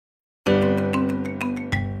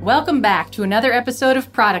Welcome back to another episode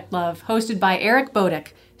of Product Love, hosted by Eric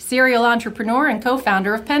Bodick, serial entrepreneur and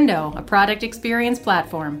co-founder of Pendo, a product experience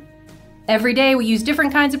platform. Every day we use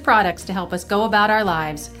different kinds of products to help us go about our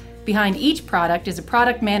lives. Behind each product is a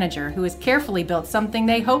product manager who has carefully built something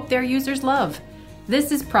they hope their users love.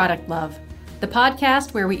 This is Product Love, the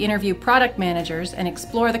podcast where we interview product managers and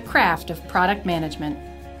explore the craft of product management.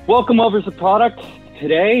 Welcome, lovers of product.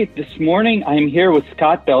 This morning, I'm here with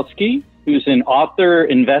Scott Belsky, who's an author,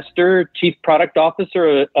 investor, chief product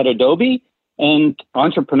officer at Adobe, and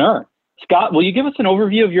entrepreneur. Scott, will you give us an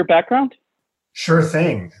overview of your background? Sure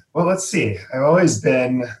thing. Well, let's see. I've always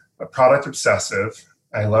been a product obsessive.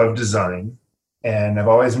 I love design, and I've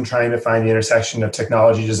always been trying to find the intersection of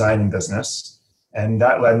technology, design, and business. And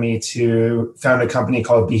that led me to found a company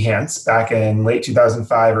called Behance back in late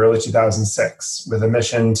 2005, early 2006, with a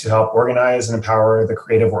mission to help organize and empower the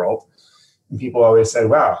creative world. And people always said,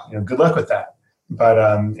 wow, good luck with that. But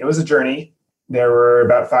it was a journey. There were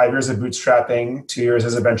about 5 years of bootstrapping, 2 years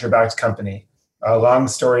as a venture-backed company. Long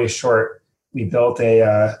story short, we built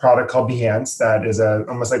a product called Behance that is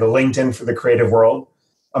almost like a LinkedIn for the creative world,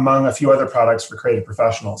 among a few other products for creative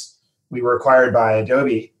professionals. We were acquired by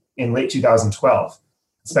Adobe in late 2012.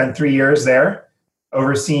 Spent 3 years there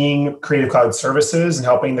overseeing Creative Cloud services and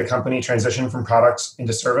helping the company transition from product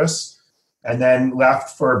into service, and then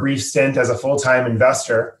left for a brief stint as a full-time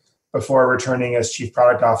investor before returning as chief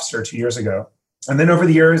product officer 2 years ago. And then over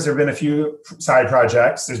the years, there have been a few side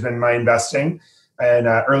projects. There's been my investing and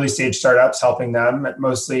early stage startups, helping them,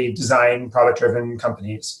 mostly design product-driven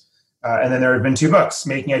companies. And then there have been 2 books,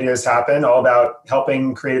 Making Ideas Happen, all about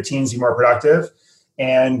helping creative teams be more productive,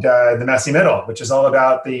 and The Messy Middle, which is all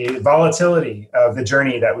about the volatility of the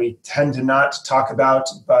journey that we tend to not talk about,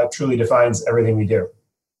 but truly defines everything we do.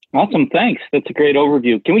 Awesome. Thanks. That's a great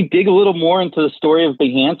overview. Can we dig a little more into the story of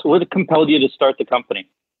Behance? What compelled you to start the company?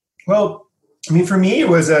 Well, for me, it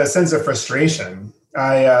was a sense of frustration.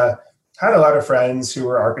 I had a lot of friends who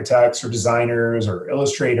were architects or designers or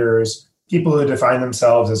illustrators, people who define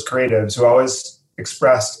themselves as creatives, who always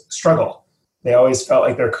expressed struggle. They always felt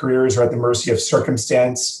like their careers were at the mercy of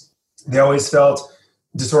circumstance. They always felt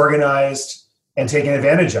disorganized and taken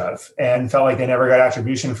advantage of, and felt like they never got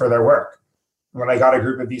attribution for their work. When I got a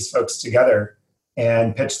group of these folks together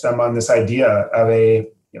and pitched them on this idea of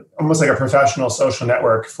almost like a professional social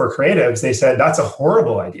network for creatives, they said, that's a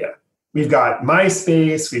horrible idea. We've got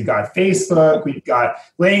MySpace, we've got Facebook,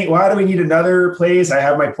 why do we need another place? I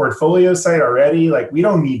have my portfolio site already. We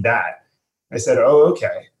don't need that. I said, oh,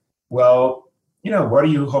 okay. Well, what are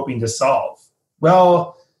you hoping to solve?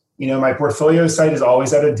 Well, my portfolio site is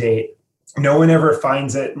always out of date. No one ever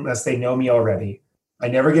finds it unless they know me already. I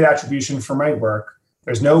never get attribution for my work.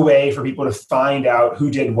 There's no way for people to find out who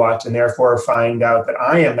did what, and therefore find out that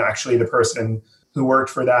I am actually the person who worked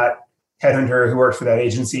for that headhunter, who worked for that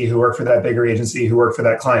agency, who worked for that bigger agency, who worked for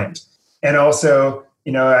that client. And also,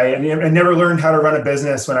 I never learned how to run a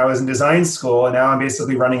business when I was in design school, and now I'm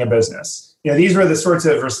basically running a business. These were the sorts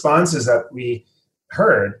of responses that we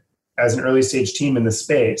heard as an early stage team in the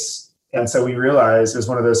space. And so we realized it was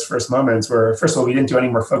one of those first moments where, first of all, we didn't do any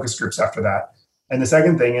more focus groups after that. And the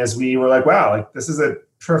second thing is we were like, wow, this is a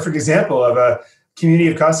perfect example of a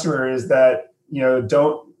community of customers that,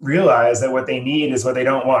 don't realize that what they need is what they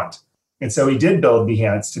don't want. And so we did build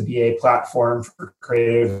Behance to be a platform for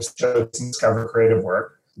creatives to discover creative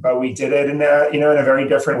work, but we did it in a very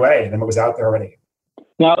different way than what was out there already.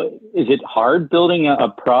 Now, is it hard building a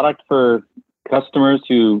product for customers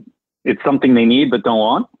who it's something they need but don't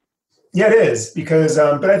want? Yeah, it is, because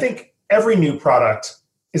but I think every new product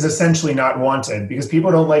is essentially not wanted because people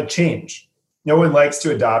don't like change. No one likes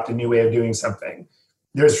to adopt a new way of doing something.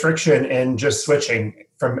 There's friction in just switching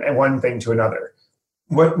from one thing to another.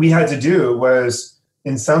 What we had to do was,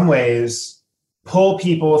 in some ways, pull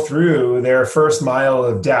people through their first mile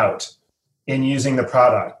of doubt in using the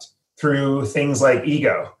product through things like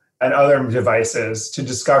ego and other devices to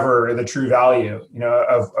discover the true value,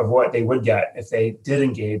 of what they would get if they did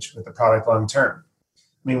engage with the product long term.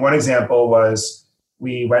 One example was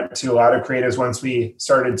we went to a lot of creatives once we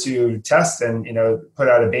started to test and put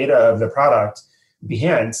out a beta of the product,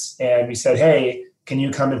 Behance, and we said, hey, can you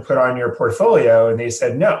come and put on your portfolio? And they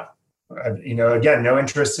said, no. Again, no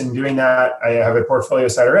interest in doing that. I have a portfolio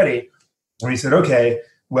site already. And we said, okay,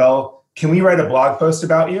 well, can we write a blog post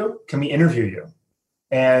about you? Can we interview you?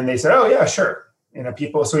 And they said, oh, yeah, sure.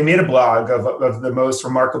 So we made a blog of the most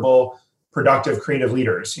remarkable, productive, creative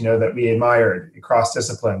leaders, that we admired across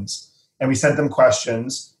disciplines. And we sent them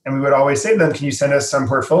questions, and we would always say to them, can you send us some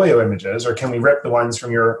portfolio images, or can we rip the ones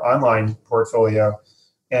from your online portfolio?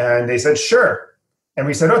 And they said, sure. And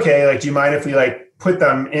we said, okay, do you mind if we put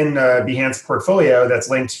them in a Behance portfolio that's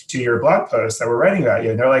linked to your blog post that we're writing about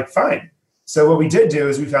you. And they're like, fine. So what we did do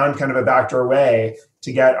is we found kind of a backdoor way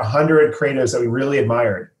to get 100 creatives that we really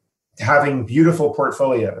admired, having beautiful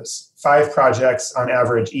portfolios, 5 projects on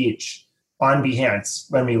average each on Behance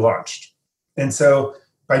when we launched. And so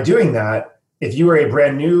by doing that, if you were a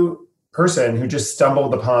brand new person who just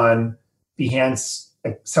stumbled upon Behance,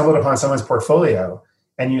 stumbled upon someone's portfolio,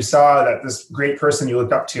 and you saw that this great person you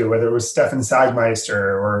looked up to, whether it was Stefan Sagmeister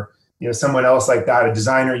or someone else like that, a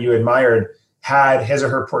designer you admired, had his or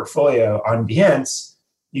her portfolio on Behance,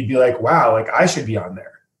 you'd be like, wow, like I should be on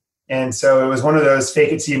there. And so it was one of those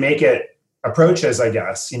fake it till you make it approaches, I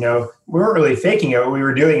guess. We weren't really faking it. What we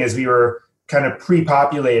were doing is we were kind of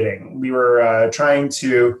pre-populating. We were trying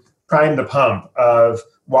to prime the pump of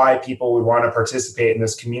why people would want to participate in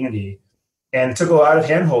this community. And it took a lot of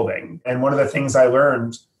hand-holding. And one of the things I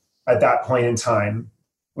learned at that point in time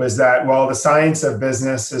was that while the science of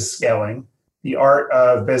business is scaling, the art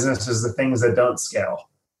of business is the things that don't scale.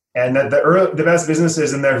 And that the best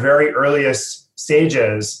businesses in their very earliest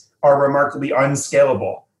stages are remarkably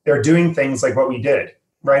unscalable. They're doing things like what we did,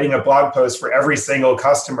 writing a blog post for every single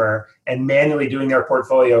customer and manually doing their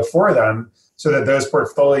portfolio for them so that those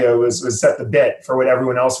portfolio was set the bit for what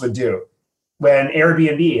everyone else would do. When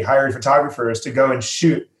Airbnb hired photographers to go and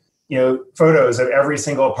shoot, photos of every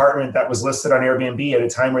single apartment that was listed on Airbnb at a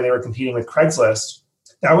time where they were competing with Craigslist,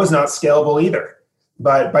 that was not scalable either.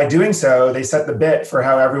 But by doing so, they set the bit for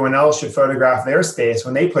how everyone else should photograph their space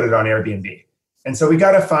when they put it on Airbnb. And so we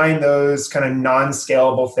got to find those kind of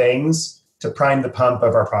non-scalable things to prime the pump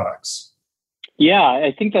of our products. Yeah,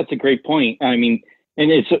 I think that's a great point. I mean, and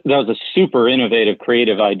that was a super innovative,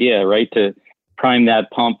 creative idea, right? To prime that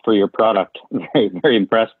pump for your product. Very, very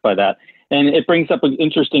impressed by that. And it brings up an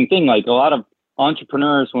interesting thing. Like a lot of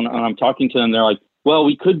entrepreneurs, when I'm talking to them, they're like, well,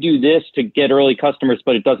 we could do this to get early customers,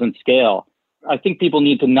 but it doesn't scale. I think people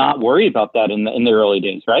need to not worry about that in the early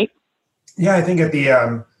days, right? Yeah, I think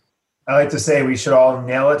I like to say we should all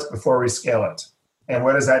nail it before we scale it. And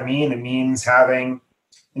what does that mean? It means having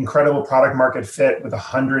incredible product market fit with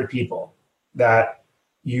 100 people that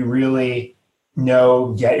you really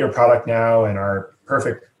know get your product now and are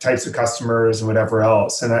perfect types of customers and whatever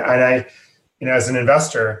else. And I as an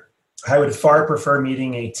investor, I would far prefer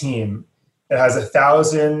meeting a team that has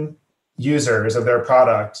 1,000 users of their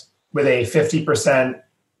product with a 50%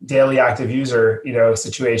 daily active user,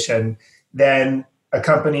 situation than a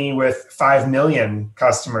company with 5 million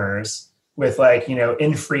customers with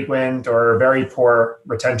infrequent or very poor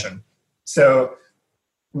retention. So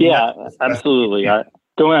yeah, absolutely. I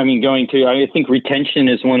think retention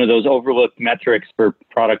is one of those overlooked metrics for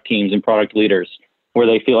product teams and product leaders where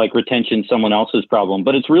they feel like retention is someone else's problem,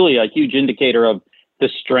 but it's really a huge indicator of the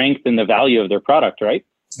strength and the value of their product, right?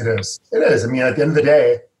 It is. I mean, at the end of the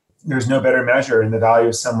day, there's no better measure in the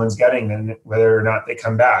value someone's getting than whether or not they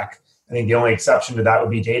come back. I think the only exception to that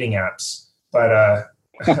would be dating apps, but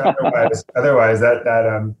otherwise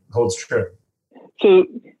that holds true. So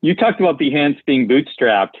you talked about Behance being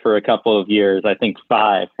bootstrapped for a couple of years, I think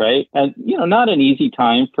 5, right? And, not an easy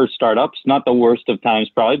time for startups, not the worst of times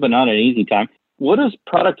probably, but not an easy time. What does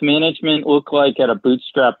product management look like at a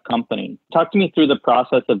bootstrap company? Talk to me through the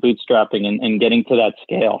process of bootstrapping and getting to that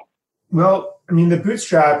scale. Well, I mean, the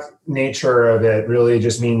bootstrap nature of it really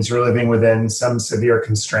just means you're living within some severe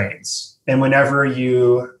constraints. And whenever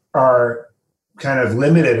you are kind of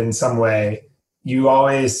limited in some way, you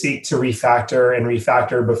always seek to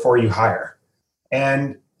refactor before you hire.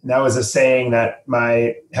 And that was a saying that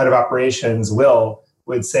my head of operations, Will,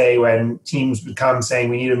 would say when teams would come saying,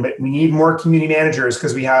 we need more community managers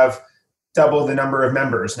because we have double the number of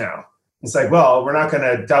members now. It's like, well, we're not going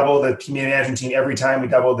to double the community management team every time we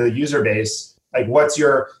double the user base. Like, what's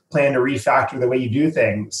your plan to refactor the way you do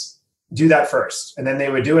things? Do that first. And then they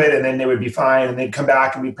would do it, and then they would be fine, and they'd come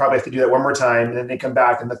back, and we'd probably have to do that one more time, and then they'd come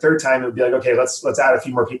back, and the third time it would be like, okay, let's add a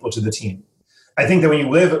few more people to the team. I think that when you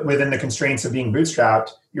live within the constraints of being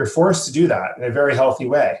bootstrapped, you're forced to do that in a very healthy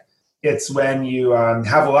way. It's when you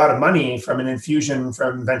have a lot of money from an infusion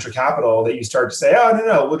from venture capital that you start to say, oh,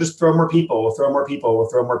 no, we'll just throw more people, we'll throw more people, we'll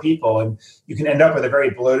throw more people. And you can end up with a very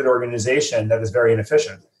bloated organization that is very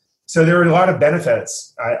inefficient. So there are a lot of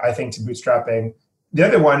benefits, I think, to bootstrapping. The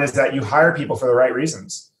other one is that you hire people for the right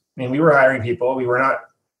reasons. I mean, we were hiring people. We were not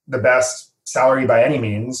the best salary by any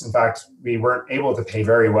means. In fact, we weren't able to pay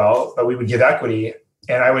very well, but we would give equity.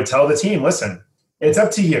 And I would tell the team, listen, it's up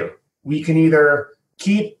to you. We can either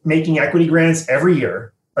keep making equity grants every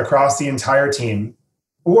year across the entire team,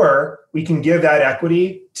 or we can give that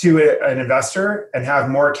equity to an investor and have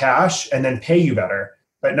more cash and then pay you better,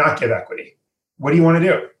 but not give equity. What do you want to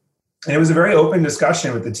do? And it was a very open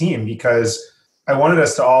discussion with the team because I wanted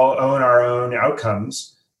us to all own our own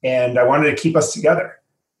outcomes and I wanted to keep us together.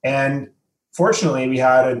 And fortunately, we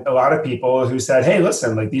had a lot of people who said, hey,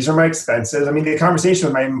 listen, like these are my expenses. I mean, the conversation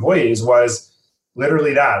with my employees was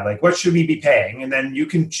literally that, like, what should we be paying? And then you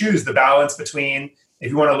can choose the balance between if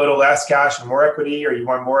you want a little less cash and more equity, or you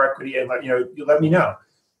want more equity and you let me know.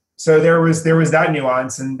 So there was that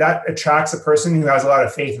nuance, and that attracts a person who has a lot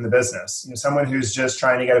of faith in the business. Someone who's just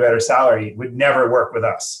trying to get a better salary would never work with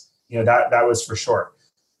us. That was for sure.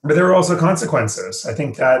 But there were also consequences. I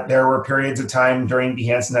think that there were periods of time during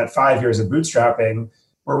Behance in that 5 years of bootstrapping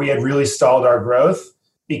where we had really stalled our growth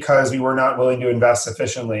because we were not willing to invest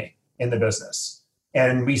sufficiently in the business.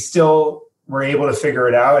 And we still were able to figure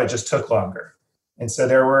it out. It just took longer. And so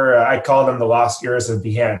there were, I call them the lost years of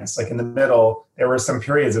Behance. Like in the middle, there were some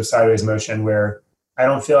periods of sideways motion where I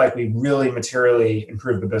don't feel like we really materially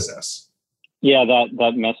improved the business. Yeah,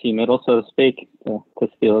 that messy middle, so to speak, to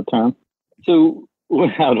steal a term. So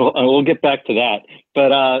we'll get back to that.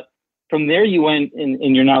 But from there, you went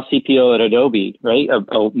and you're now CPO at Adobe, right?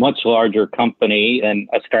 A much larger company, and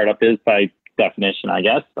a startup is by definition, I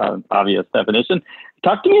guess, obvious definition.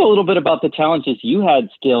 Talk to me a little bit about the challenges you had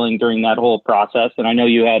scaling during that whole process. And I know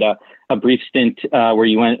you had a brief stint where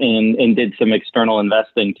you went in and did some external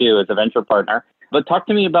investing too as a venture partner. But talk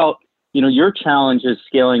to me about, your challenges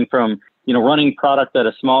scaling from, running product at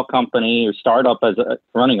a small company or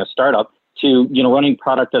running a startup to, running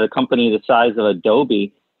product at a company the size of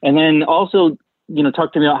Adobe. And then also,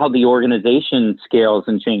 talk to me about how the organization scales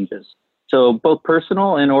and changes. So both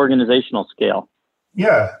personal and organizational scale.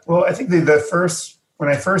 Yeah. Well, I think when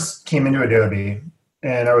I first came into Adobe,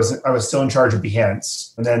 and I was still in charge of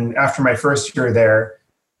Behance. And then after my first year there,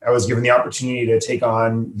 I was given the opportunity to take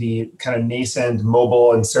on the kind of nascent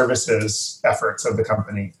mobile and services efforts of the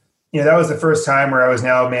company. That was the first time where I was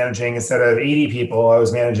now managing, instead of 80 people, I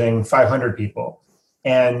was managing 500 people.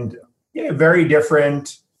 And very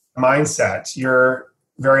different mindset. You're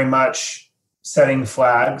very much setting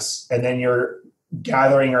flags, and then you're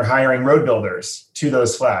gathering or hiring road builders to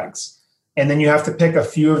those flags. And then you have to pick a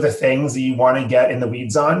few of the things that you want to get in the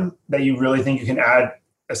weeds on that you really think you can add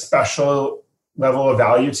a special level of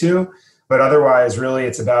value to. But otherwise, really,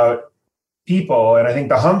 it's about people. And I think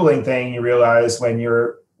the humbling thing you realize when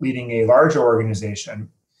you're leading a larger organization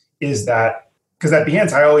is that, because at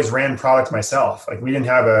Behance, I always ran product myself. Like we didn't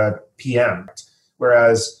have a PM.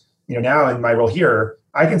 Whereas, now in my role here,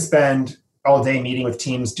 I can spend all day meeting with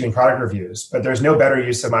teams doing product reviews, but there's no better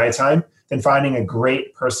use of my time than finding a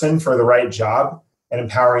great person for the right job and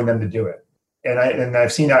empowering them to do it. And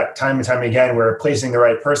I've seen that time and time again, where placing the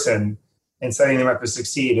right person and setting them up to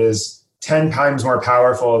succeed is 10 times more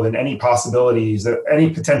powerful than any possibilities, any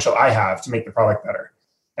potential I have to make the product better.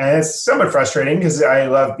 And it's somewhat frustrating because I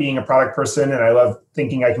love being a product person and I love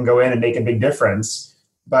thinking I can go in and make a big difference.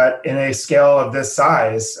 But in a scale of this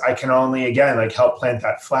size, I can only, again, help plant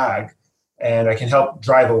that flag. And I can help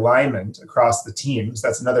drive alignment across the teams.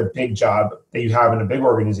 That's another big job that you have in a big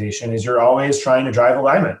organization, is you're always trying to drive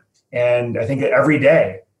alignment. And I think that every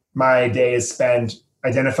day, my day is spent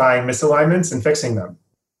identifying misalignments and fixing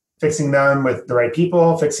them with the right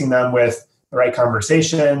people, fixing them with the right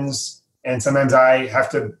conversations. And sometimes I have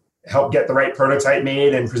to help get the right prototype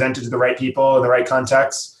made and present it to the right people in the right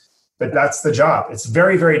context. But that's the job. It's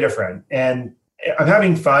very, very different. And I'm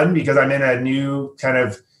having fun because I'm in a new kind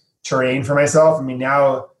of terrain for myself. I mean,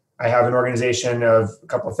 now I have an organization of a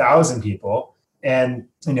couple thousand people, and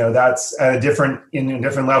that's at a different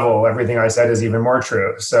level. Everything I said is even more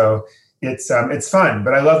true. So it's fun,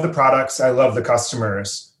 but I love the products, I love the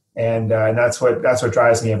customers, and that's what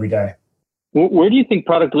drives me every day. Where do you think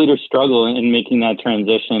product leaders struggle in making that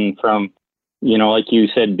transition from, like you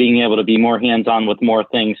said, being able to be more hands-on with more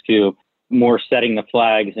things to more setting the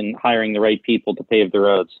flags and hiring the right people to pave the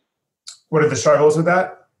roads? What are the struggles with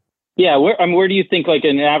that? Yeah, where do you think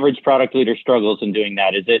an average product leader struggles in doing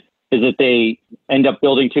that? Is it they end up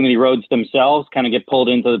building too many roads themselves, kind of get pulled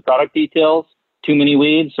into the product details, too many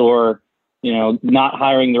weeds, or not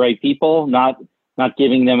hiring the right people, not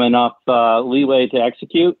giving them enough leeway to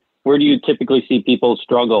execute? Where do you typically see people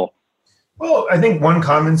struggle? Well, I think one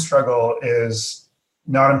common struggle is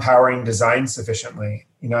not empowering design sufficiently.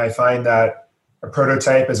 I find that a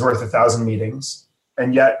prototype is worth 1,000 meetings,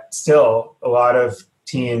 and yet still a lot of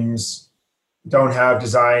teams don't have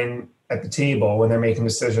design at the table when they're making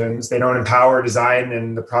decisions. They don't empower design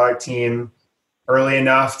and the product team early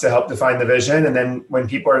enough to help define the vision. And then when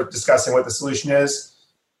people are discussing what the solution is,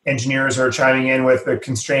 engineers are chiming in with the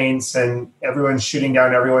constraints and everyone's shooting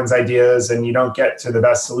down everyone's ideas, and you don't get to the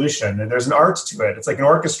best solution. And there's an art to it. It's like an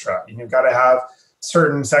orchestra. You've got to have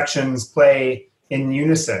certain sections play in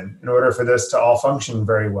unison in order for this to all function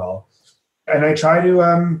very well. And I try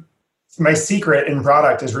to, my secret in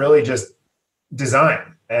product is really just design.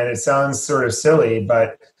 And it sounds sort of silly,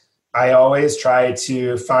 but I always try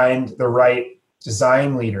to find the right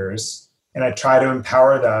design leaders, and I try to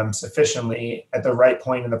empower them sufficiently at the right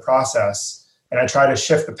point in the process. And I try to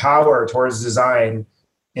shift the power towards design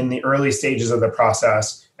in the early stages of the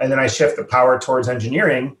process. And then I shift the power towards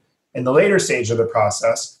engineering in the later stage of the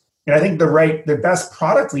process. And I think the best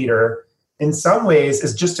product leader in some ways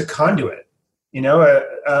is just a conduit.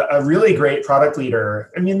 A really great product leader.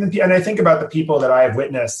 I mean, and I think about the people that I have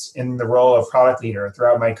witnessed in the role of product leader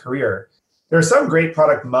throughout my career. There are some great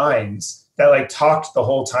product minds that talked the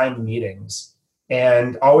whole time in meetings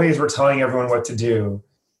and always were telling everyone what to do.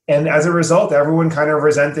 And as a result, everyone kind of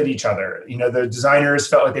resented each other. The designers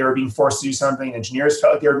felt like they were being forced to do something. Engineers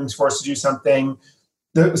felt like they were being forced to do something.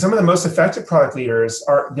 Some of the most effective product leaders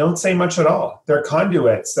don't say much at all. They're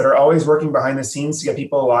conduits that are always working behind the scenes to get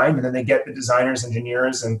people aligned, and then they get the designers,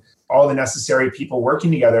 engineers, and all the necessary people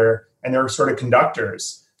working together, and they're sort of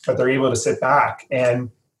conductors, but they're able to sit back. And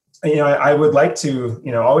I would like to,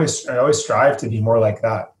 I always strive to be more like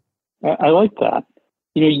that. I like that.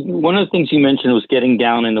 One of the things you mentioned was getting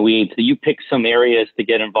down in the weeds. So you pick some areas to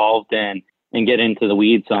get involved in and get into the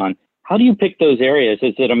weeds on. How do you pick those areas?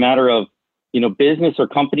 Is it a matter of business or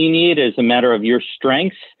company need? Is it a matter of your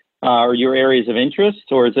strengths or your areas of interest,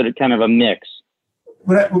 or is it a kind of a mix?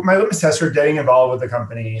 My litmus test for getting involved with the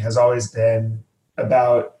company has always been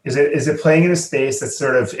about, is it playing in a space that's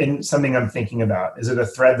sort of in something I'm thinking about? Is it a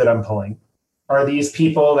thread that I'm pulling? Are these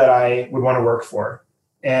people that I would want to work for?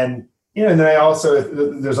 And and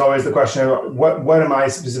then there's always the question of what am I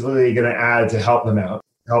specifically going to add to help them out?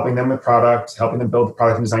 Helping them with product, helping them build the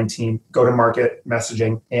product and design team, go to market,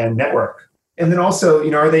 messaging, and network. And then also,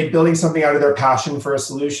 are they building something out of their passion for a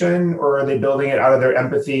solution, or are they building it out of their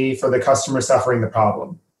empathy for the customer suffering the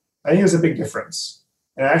problem? I think there's a big difference.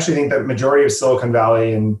 And I actually think that the majority of Silicon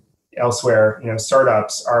Valley and elsewhere,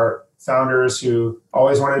 startups are founders who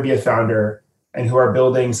always wanted to be a founder and who are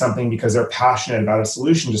building something because they're passionate about a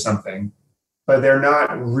solution to something, but they're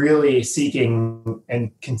not really seeking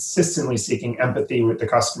and consistently seeking empathy with the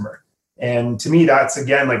customer. And to me, that's,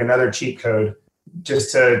 again, like another cheat code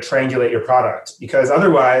just to triangulate your product, because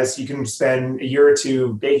otherwise you can spend a year or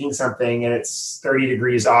two baking something and it's 30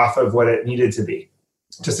 degrees off of what it needed to be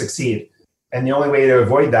to succeed. And the only way to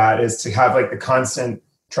avoid that is to have the constant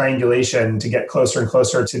triangulation to get closer and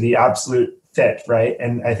closer to the absolute fit, right?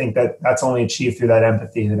 And I think that that's only achieved through that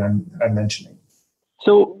empathy that I'm mentioning.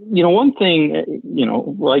 So, one thing,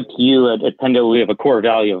 like you at Pendo, we have a core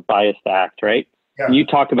value of bias to act, right? Yeah. You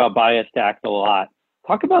talk about bias to act a lot.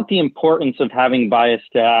 Talk about the importance of having bias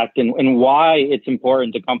to act and why it's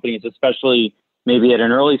important to companies, especially maybe at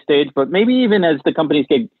an early stage, but maybe even as the companies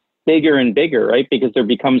get bigger and bigger, right? Because there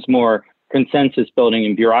becomes more consensus building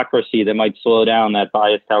and bureaucracy that might slow down that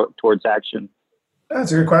bias towards action.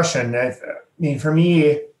 That's a good question. I mean, for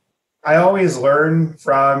me, I always learn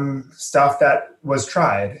from stuff that was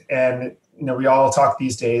tried. And, we all talk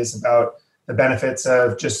these days about the benefits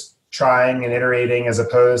of just trying and iterating as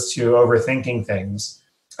opposed to overthinking things.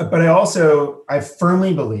 But I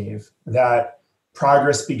firmly believe that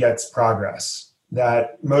progress begets progress,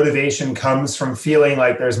 that motivation comes from feeling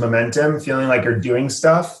like there's momentum, feeling like you're doing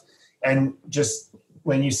stuff. And just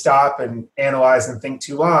when you stop and analyze and think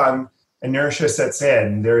too long, inertia sets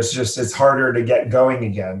in. It's harder to get going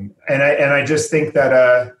again. And I just think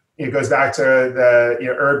that it goes back to the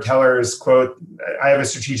Herb Keller's quote, I have a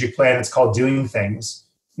strategic plan, it's called doing things.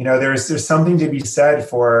 There's something to be said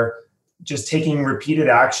for just taking repeated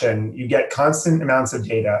action. You get constant amounts of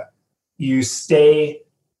data. You stay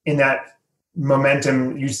in that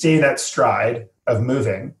momentum, you stay in that stride of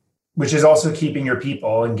moving, which is also keeping your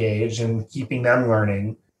people engaged and keeping them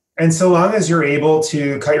learning. And so long as you're able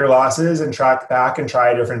to cut your losses and track back and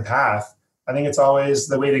try a different path, I think it's always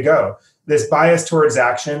the way to go. This bias towards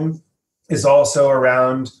action is also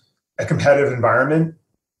around a competitive environment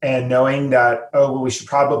and knowing that, we should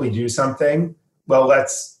probably do something. Well,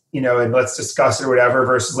 let's discuss it or whatever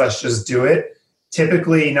versus let's just do it.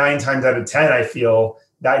 Typically 9 times out of 10, I feel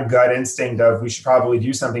that gut instinct of we should probably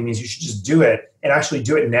do something means you should just do it and actually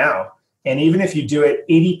do it now. And even if you do it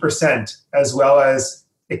 80% as well as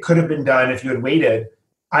it could have been done if you had waited,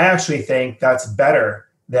 I actually think that's better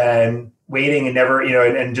than waiting and never,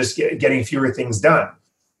 and just getting fewer things done.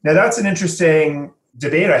 Now, that's an interesting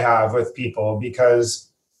debate I have with people because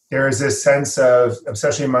there is this sense of,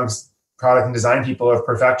 especially amongst product and design people, of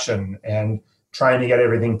perfection and trying to get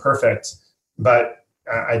everything perfect. But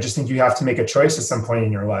I just think you have to make a choice at some point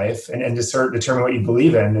in your life and determine what you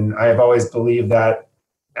believe in. And I have always believed that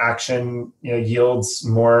action, yields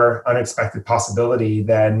more unexpected possibility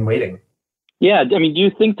than waiting. Yeah. I mean, do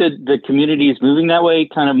you think that the community is moving that way,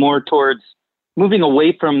 kind of more towards moving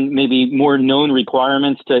away from maybe more known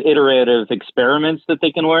requirements to iterative experiments that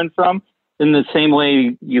they can learn from? In the same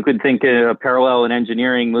way you could think a parallel in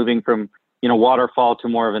engineering, moving from, waterfall to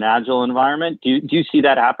more of an agile environment. Do you see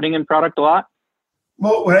that happening in product a lot?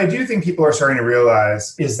 Well, what I do think people are starting to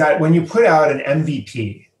realize is that when you put out an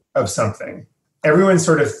MVP of something, everyone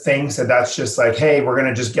sort of thinks that that's just like, hey, we're going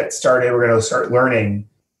to just get started. We're going to start learning.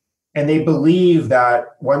 And they believe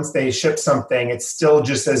that once they ship something, it's still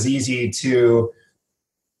just as easy to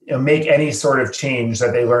make any sort of change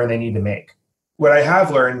that they learn they need to make. What I have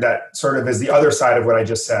learned that sort of is the other side of what I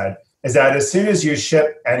just said is that as soon as you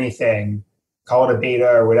ship anything, call it a beta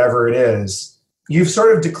or whatever it is, you've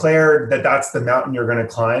sort of declared that that's the mountain you're going to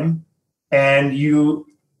climb, and you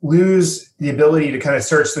lose the ability to kind of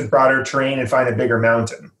search the broader terrain and find a bigger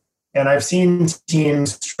mountain. And I've seen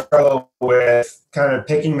teams struggle with kind of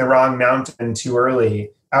picking the wrong mountain too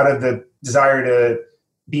early out of the desire to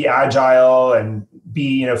be agile and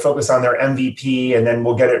be, focus on their MVP, and then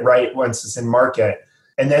we'll get it right once it's in market.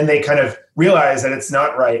 And then they kind of realize that it's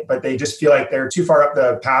not right, but they just feel like they're too far up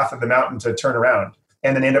the path of the mountain to turn around,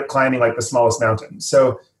 and then end up climbing like the smallest mountain.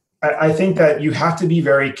 So I think that you have to be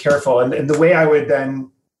very careful. And the way I would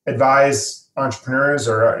then advise entrepreneurs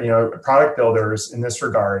or, product builders in this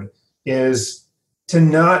regard is to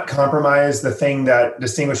not compromise the thing that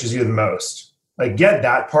distinguishes you the most. Like, get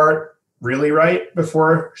that part really right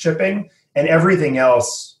before shipping, and everything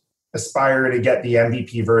else aspire to get the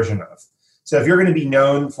MVP version of. So if you're going to be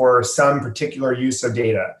known for some particular use of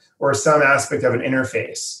data or some aspect of an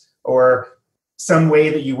interface or some way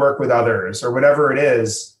that you work with others or whatever it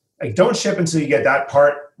is, like, don't ship until you get that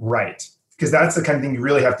part right, because that's the kind of thing you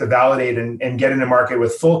really have to validate and get into market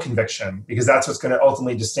with full conviction, because that's what's going to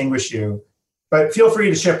ultimately distinguish you. But feel free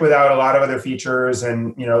to ship without a lot of other features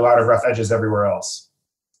and, a lot of rough edges everywhere else.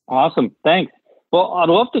 Awesome. Thanks. Well, I'd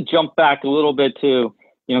love to jump back a little bit to,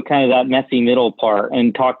 kind of that messy middle part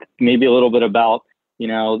and talk maybe a little bit about,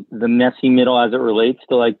 the messy middle as it relates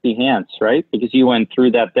to like Behance, right? Because you went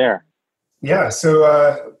through that there. Yeah.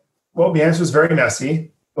 So, Behance was very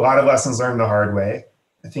messy. A lot of lessons learned the hard way.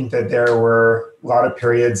 I think that there were a lot of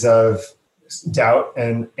periods of doubt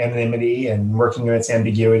and anonymity and working on its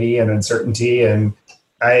ambiguity and uncertainty. And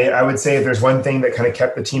I would say if there's one thing that kind of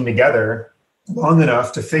kept the team together long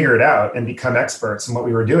enough to figure it out and become experts in what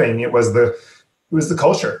we were doing, it was the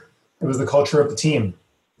culture. It was the culture of the team.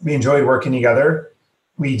 We enjoyed working together.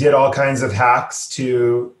 We did all kinds of hacks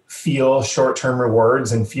to feel short-term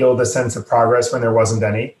rewards and feel the sense of progress when there wasn't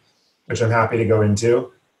any, which I'm happy to go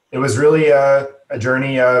into. It was really a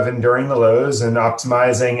journey of enduring the lows and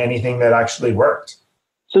optimizing anything that actually worked.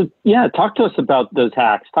 So yeah, talk to us about those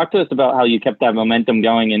hacks. Talk to us about how you kept that momentum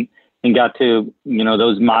going and got to,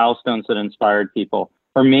 those milestones that inspired people,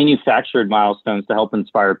 or manufactured milestones to help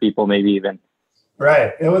inspire people maybe even.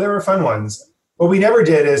 Right. There were fun ones. What we never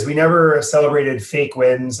did is we never celebrated fake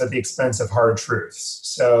wins at the expense of hard truths.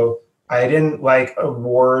 So I didn't like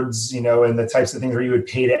awards, and the types of things where you would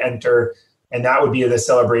pay to enter, and that would be the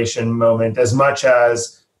celebration moment, as much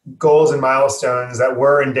as goals and milestones that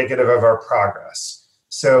were indicative of our progress.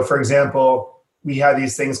 So for example, we had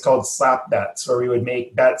these things called slap bets, where we would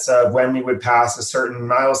make bets of when we would pass a certain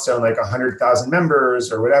milestone, like 100,000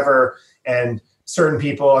 members or whatever, and certain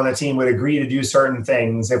people on the team would agree to do certain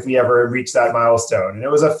things if we ever reached that milestone. And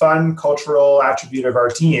it was a fun cultural attribute of our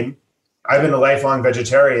team. I've been a lifelong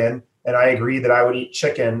vegetarian, and I agreed that I would eat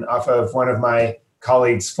chicken off of one of my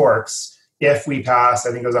colleagues' forks if we passed,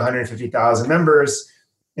 I think it was 150,000 members.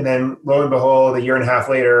 And then lo and behold, a year and a half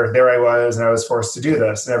later, there I was, and I was forced to do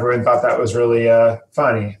this. And everyone thought that was really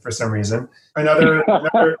funny for some reason. Another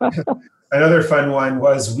fun one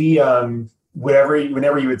was whenever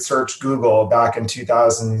you would search Google back in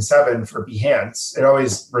 2007 for Behance, it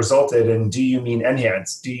always resulted in, do you mean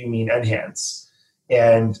enhance? Do you mean enhance?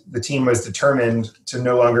 And the team was determined to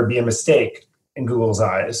no longer be a mistake in Google's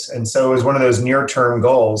eyes. And so it was one of those near-term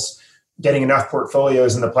goals, getting enough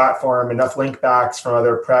portfolios in the platform, enough link backs from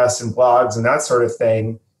other press and blogs and that sort of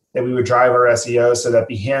thing, that we would drive our SEO so that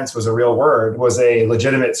Behance was a real word, was a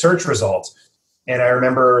legitimate search result. And I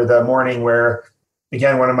remember the morning where,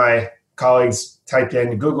 again, one of my colleagues typed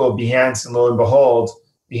in Google Behance, and lo and behold,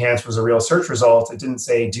 Behance was a real search result. It didn't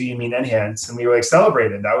say, do you mean enhance? And we were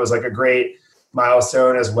celebrated. That was like a great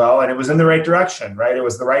milestone as well. And it was in the right direction, right? It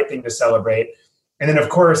was the right thing to celebrate. And then, of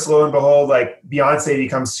course, lo and behold, like Beyonce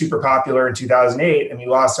becomes super popular in 2008, and we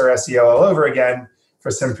lost our SEO all over again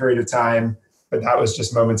for some period of time, but that was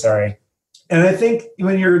just momentary. And I think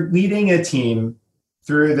when you're leading a team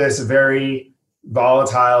through this very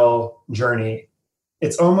volatile journey,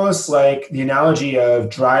 it's almost like the analogy of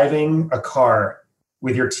driving a car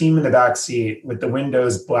with your team in the back seat with the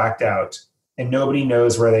windows blacked out and nobody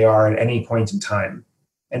knows where they are at any point in time.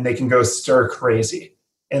 And they can go stir crazy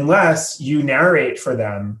unless you narrate for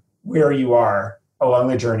them where you are along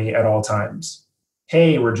the journey at all times.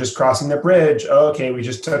 Hey, we're just crossing the bridge. Oh, okay, we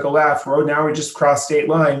just took a left. Oh, now we just crossed state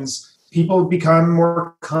lines. People become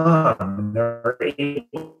more calm. They're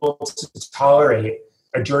able to tolerate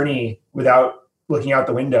a journey without looking out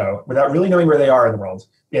the window, without really knowing where they are in the world,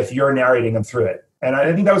 if you're narrating them through it. And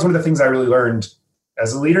I think that was one of the things I really learned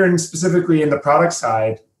as a leader, and specifically in the product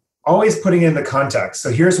side, always putting in the context.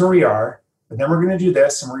 So here's where we are, but then we're going to do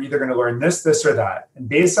this, and we're either going to learn this, this, or that. And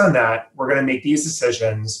based on that, we're going to make these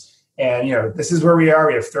decisions. And, this is where we are.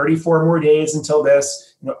 We have 34 more days until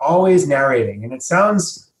this, always narrating. And it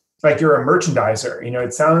sounds like you're a merchandiser.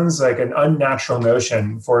 It sounds like an unnatural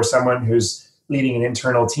notion for someone who's leading an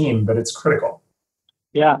internal team, but it's critical.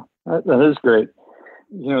 Yeah, that is great.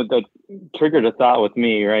 That triggered a thought with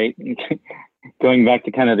me, right? Going back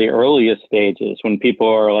to kind of the earliest stages when people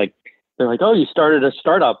are like, they're like, oh, you started a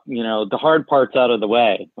startup, the hard part's out of the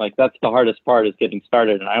way. Like, that's the hardest part, is getting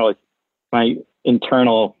started. And my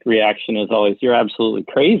internal reaction is always, you're absolutely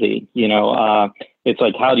crazy. It's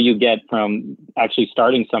like, how do you get from actually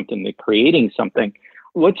starting something to creating something?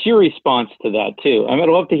 What's your response to that too? I'd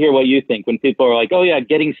love to hear what you think when people are like, oh yeah,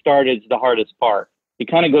 getting started is the hardest part. It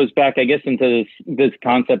kind of goes back, I guess, into this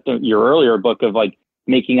concept of your earlier book of like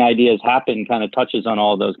making ideas happen, kind of touches on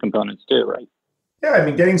all of those components too, right? Yeah,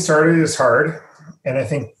 getting started is hard. And I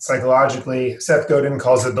think psychologically, Seth Godin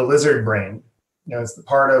calls it the lizard brain. It's the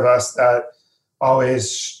part of us that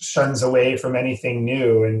always shuns away from anything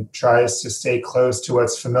new and tries to stay close to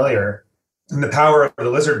what's familiar. And the power of the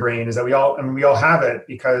lizard brain is that we all have it,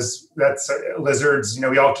 because that's lizards,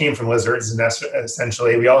 we all came from lizards, and that's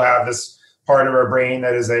essentially, we all have this part of our brain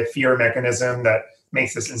that is a fear mechanism that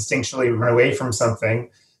makes us instinctually run away from something.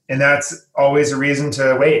 And that's always a reason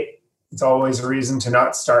to wait. It's always a reason to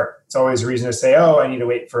not start. It's always a reason to say, oh, I need to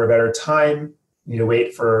wait for a better time. I need to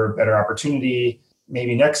wait for a better opportunity,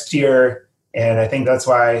 maybe next year. And I think that's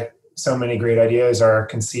why so many great ideas are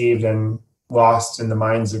conceived and lost in the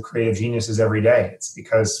minds of creative geniuses every day. It's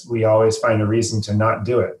because we always find a reason to not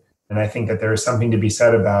do it. And I think that there's something to be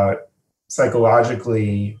said about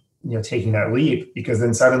psychologically, taking that leap, because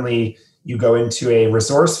then suddenly you go into a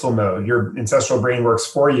resourceful mode. Your ancestral brain works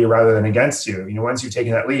for you rather than against you. Once you've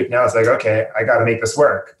taken that leap, now it's like, okay, I got to make this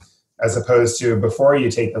work. As opposed to before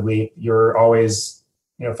you take the leap, you're always,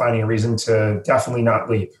 finding a reason to definitely not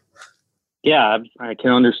leap. Yeah, I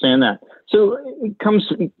can understand that. So it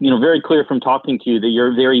comes, very clear from talking to you that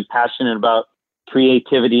you're very passionate about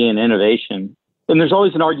creativity and innovation. And there's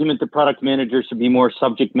always an argument that product managers should be more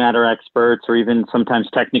subject matter experts or even sometimes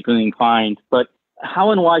technically inclined. But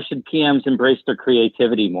how and why should PMs embrace their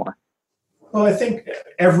creativity more? Well, I think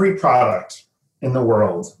every product in the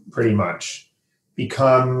world pretty much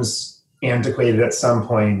becomes antiquated at some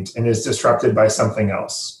point and is disrupted by something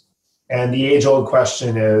else. And the age-old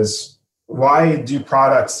question is, why do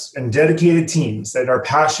products and dedicated teams that are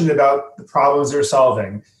passionate about the problems they're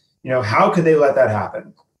solving, how could they let that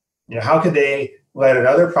happen? How could they let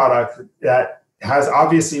another product that has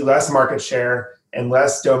obviously less market share and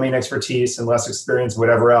less domain expertise and less experience,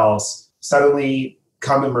 whatever else, suddenly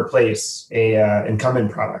come and replace a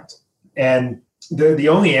incumbent product? And the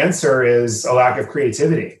only answer is a lack of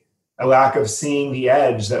creativity, a lack of seeing the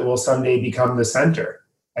edge that will someday become the center.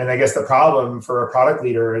 And I guess the problem for a product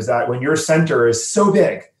leader is that when your center is so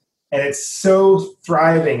big and it's so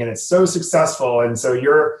thriving and it's so successful, and so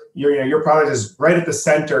your product is right at the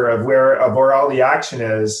center of where all the action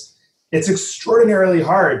is, it's extraordinarily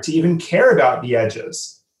hard to even care about the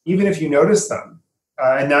edges, even if you notice them.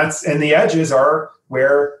 And the edges are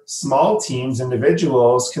where small teams,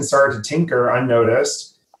 individuals can start to tinker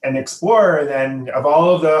unnoticed and explore. And then of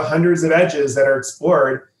all of the hundreds of edges that are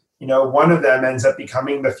explored, one of them ends up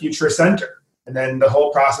becoming the future center. And then the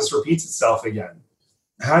whole process repeats itself again.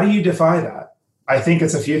 How do you defy that? I think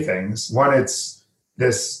it's a few things. One, it's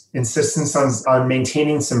this insistence on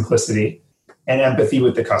maintaining simplicity and empathy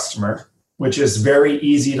with the customer, which is very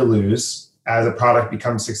easy to lose as a product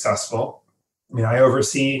becomes successful. I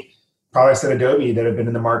oversee products at Adobe that have been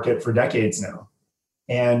in the market for decades now.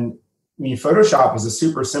 And Photoshop is a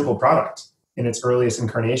super simple product in its earliest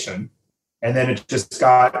incarnation. And then it just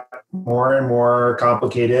got more and more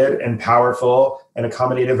complicated and powerful and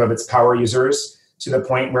accommodative of its power users to the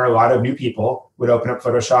point where a lot of new people would open up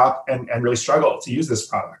Photoshop and really struggle to use this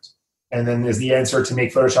product. And then is the answer to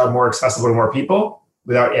make Photoshop more accessible to more people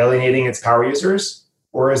without alienating its power users?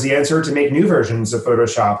 Or is the answer to make new versions of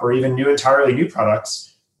Photoshop or even entirely new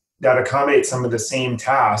products that accommodate some of the same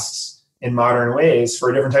tasks in modern ways for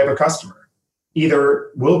a different type of customer?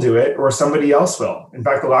 Either we'll do it or somebody else will. In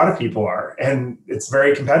fact, a lot of people are, and it's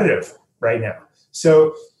very competitive right now.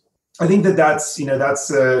 So I think that's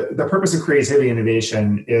the purpose of creativity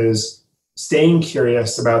innovation is staying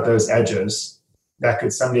curious about those edges that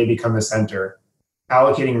could someday become the center,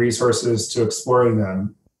 allocating resources to exploring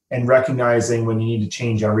them, and recognizing when you need to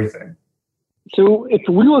change everything. So if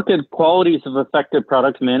we look at qualities of effective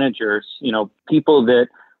product managers, people that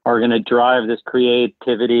are going to drive this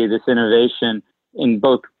creativity, this innovation in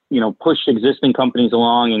both, push existing companies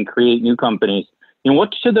along and create new companies,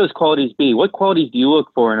 what should those qualities be? What qualities do you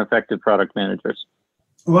look for in effective product managers?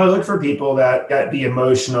 Well, I look for people that got the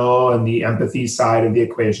emotional and the empathy side of the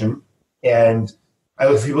equation. And I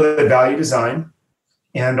look for people that value design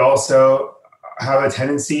and also have a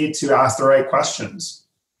tendency to ask the right questions.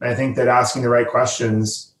 And I think that asking the right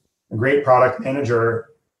questions, a great product manager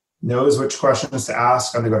knows which questions to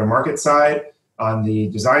ask on the go-to-market side, on the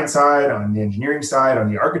design side, on the engineering side,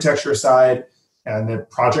 on the architecture side, and the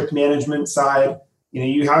project management side.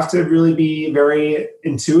 You have to really be very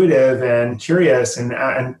intuitive and curious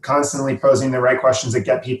and constantly posing the right questions that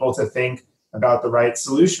get people to think about the right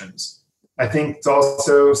solutions. I think it's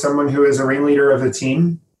also someone who is a ringleader of the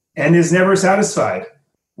team and is never satisfied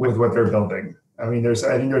with what they're building. I think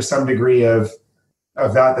there's some degree of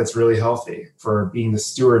that's really healthy for being the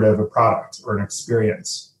steward of a product or an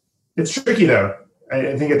experience. It's tricky though.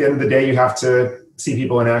 I think at the end of the day, you have to see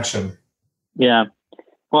people in action. Yeah.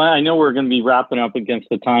 Well, I know we're going to be wrapping up against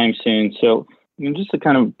the time soon. So just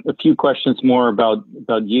a few questions more about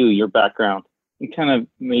you, your background, and kind of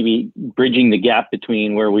maybe bridging the gap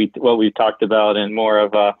between what we've talked about and more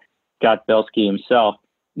of Scott Belsky himself.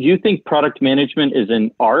 Do you think product management is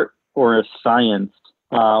an art or a science?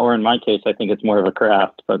 Or in my case, I think it's more of a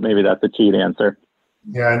craft, but maybe that's a cheat answer.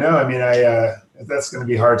 Yeah, no, that's going to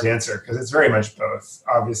be hard to answer because it's very much both.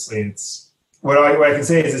 Obviously, it's what I can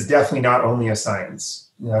say is it's definitely not only a science.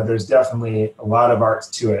 There's definitely a lot of art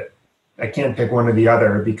to it. I can't pick one or the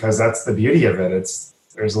other because that's the beauty of it.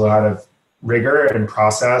 There's a lot of rigor and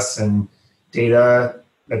process and data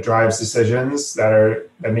that drives decisions that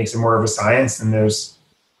makes it more of a science. And there's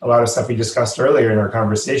a lot of stuff we discussed earlier in our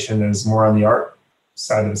conversation that is more on the art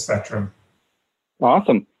side of the spectrum.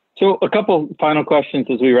 Awesome. So a couple final questions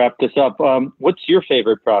as we wrap this up. What's your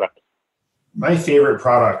favorite product? My favorite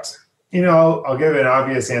product. I'll give an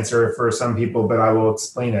obvious answer for some people, but I will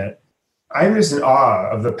explain it. I'm just in awe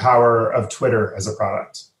of the power of Twitter as a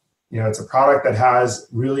product. It's a product that has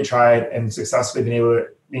really tried and successfully been able to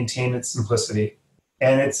maintain its simplicity.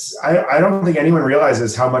 And I don't think anyone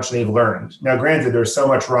realizes how much they've learned. Now, granted, there's so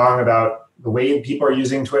much wrong about the way people are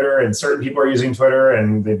using Twitter and certain people are using Twitter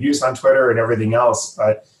and the abuse on Twitter and everything else.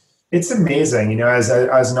 But it's amazing. As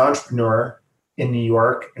an entrepreneur in New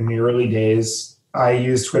York in the early days, I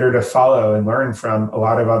used Twitter to follow and learn from a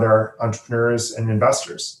lot of other entrepreneurs and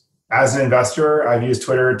investors. As an investor, I've used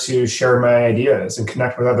Twitter to share my ideas and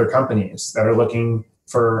connect with other companies that are looking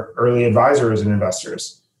for early advisors and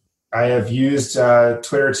investors. I have used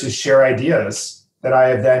Twitter to share ideas that I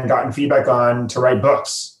have then gotten feedback on to write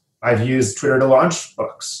books. I've used Twitter to launch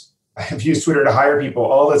books. I have used Twitter to hire people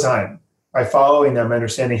all the time by following them,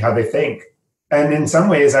 understanding how they think. And in some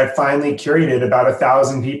ways, I've finally curated about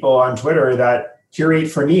 1,000 people on Twitter that curate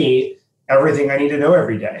for me everything I need to know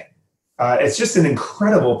every day. It's just an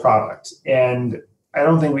incredible product. And I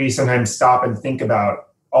don't think we sometimes stop and think about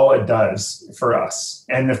all it does for us.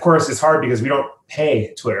 And of course, it's hard because we don't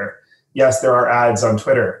pay Twitter. Yes, there are ads on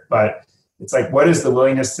Twitter, but it's like, what is the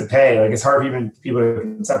willingness to pay? It's hard for even people to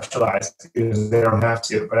conceptualize because they don't have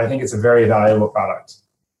to. But I think it's a very valuable product.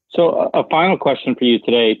 So a final question for you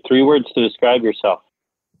today. 3 words to describe yourself.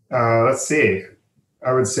 Let's see.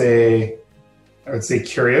 I would say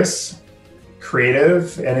curious,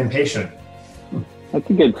 creative, and impatient. That's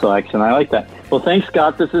a good selection. I like that. Well, thanks,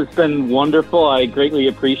 Scott. This has been wonderful. I greatly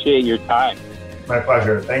appreciate your time. My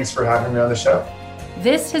pleasure. Thanks for having me on the show.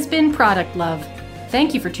 This has been Product Love.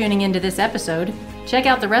 Thank you for tuning into this episode. Check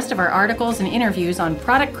out the rest of our articles and interviews on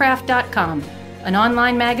productcraft.com, an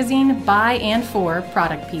online magazine by and for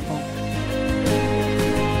product people.